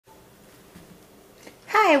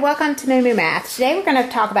Hi, welcome to MooMooMath. Today we're going to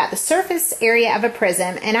talk about the surface area of a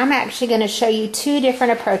prism, and I'm actually going to show you two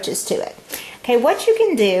different approaches to it. Okay, what you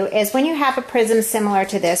can do is when you have a prism similar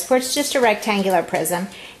to this, where it's just a rectangular prism,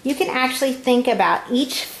 you can actually think about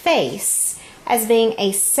each face as being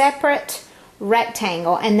a separate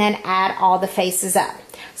rectangle and then add all the faces up.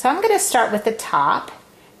 So I'm going to start with the top.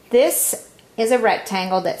 This is a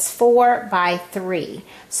rectangle that's 4 by 3.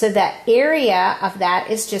 So the area of that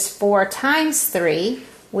is just 4 times 3,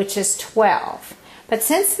 which is 12. But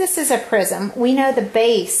since this is a prism, we know the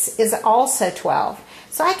base is also 12.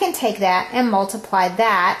 So I can take that and multiply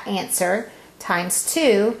that answer times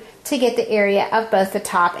 2 to get the area of both the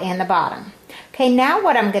top and the bottom. Okay, now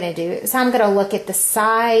what I'm going to do is I'm going to look at the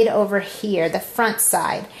side over here, the front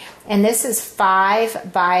side. And this is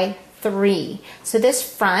 5 by 3. So this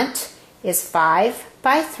front is 5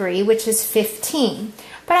 by 3, which is 15.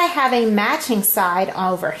 But I have a matching side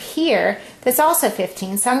over here that's also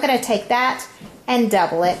 15, so I'm going to take that and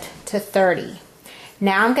double it to 30.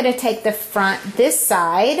 Now I'm going to take the front, this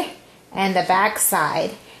side, and the back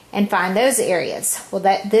side and find those areas. Well,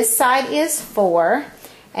 this side is 4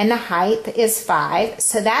 and the height is 5,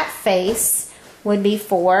 so that face would be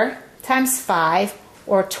 4 times 5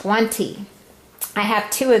 or 20. I have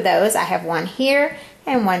two of those. I have one here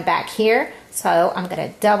and one back here, so I'm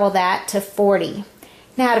going to double that to 40.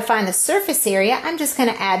 Now to find the surface area, I'm just going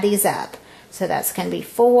to add these up. So that's going to be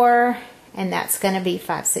 4, and that's going to be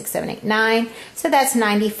 5, 6, 7, 8, 9. So that's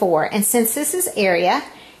 94. And since this is area,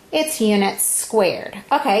 it's units squared.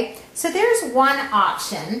 Okay, so there's one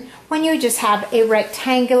option when you just have a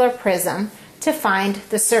rectangular prism to find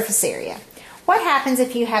the surface area. What happens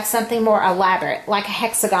if you have something more elaborate, like a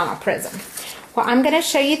hexagonal prism? Well, I'm going to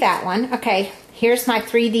show you that one. Okay, here's my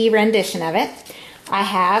 3D rendition of it. I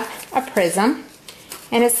have a prism,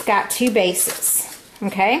 and it's got two bases.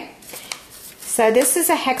 Okay, so this is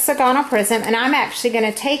a hexagonal prism, and I'm actually going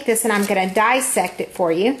to take this and I'm going to dissect it for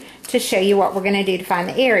you to show you what we're going to do to find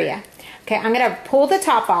the area. Okay, I'm going to pull the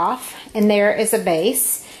top off, and there is a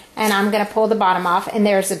base, and I'm going to pull the bottom off, and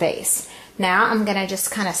there's a base. Now I'm going to just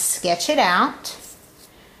kind of sketch it out.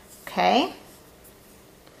 Okay,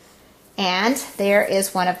 and there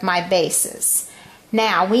is one of my bases.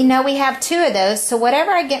 Now we know we have two of those, so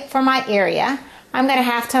whatever I get for my area, I'm going to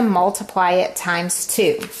have to multiply it times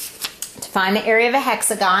 2. To find the area of a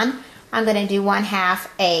hexagon, I'm going to do 1/2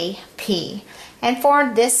 AP. And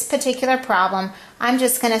for this particular problem, I'm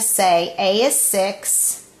just going to say A is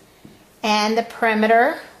 6, and the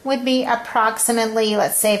perimeter would be approximately,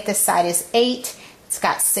 let's say if this side is 8, it's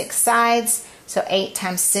got 6 sides, so 8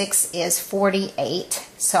 times 6 is 48.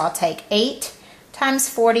 So I'll take 8 times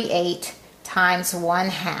 48 times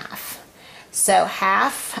 1/2. So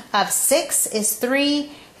half of 6 is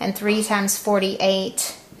 3, and 3 times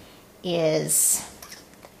 48 is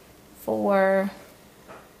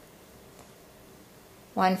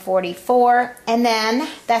 144, and then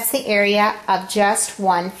that's the area of just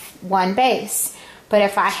one base. But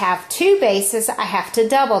if I have two bases, I have to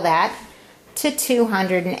double that to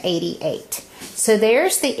 288. So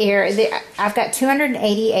there's the area. I've got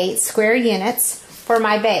 288 square units for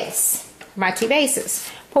my base, my two bases.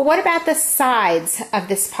 But what about the sides of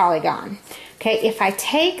this polygon? Okay, if I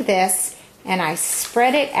take this and I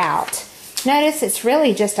spread it out, notice it's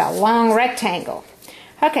really just a long rectangle.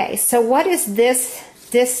 Okay, so what is this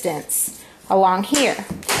distance along here?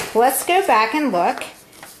 Let's go back and look.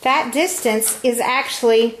 That distance is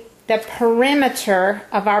actually the perimeter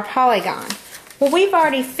of our polygon. Well, we've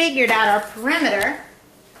already figured out our perimeter,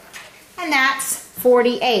 and that's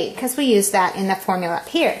 48, because we use that in the formula up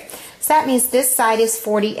here. So that means this side is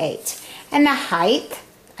 48. And the height,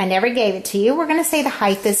 I never gave it to you, we're going to say the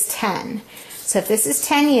height is 10. So if this is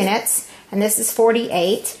 10 units, and this is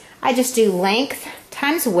 48, I just do length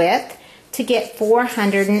times width to get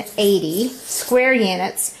 480 square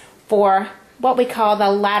units for what we call the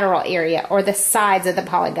lateral area, or the sides of the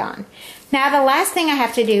polygon. Now the last thing I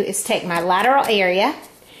have to do is take my lateral area,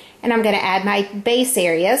 and I'm going to add my base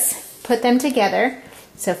areas, put them together.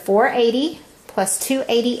 So 480 plus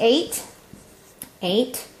 288,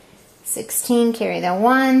 8, 16, carry the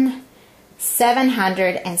 1,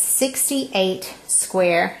 768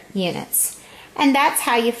 square units. And that's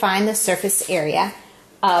how you find the surface area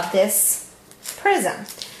of this prism.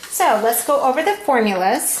 So let's go over the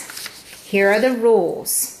formulas. Here are the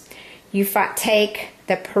rules. You take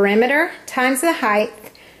the perimeter times the height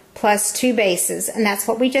plus two bases, and that's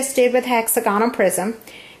what we just did with hexagonal prism.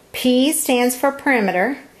 P stands for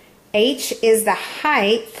perimeter. H is the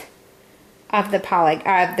height of the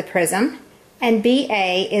prism, and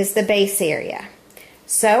BA is the base area.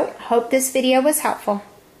 So, hope this video was helpful.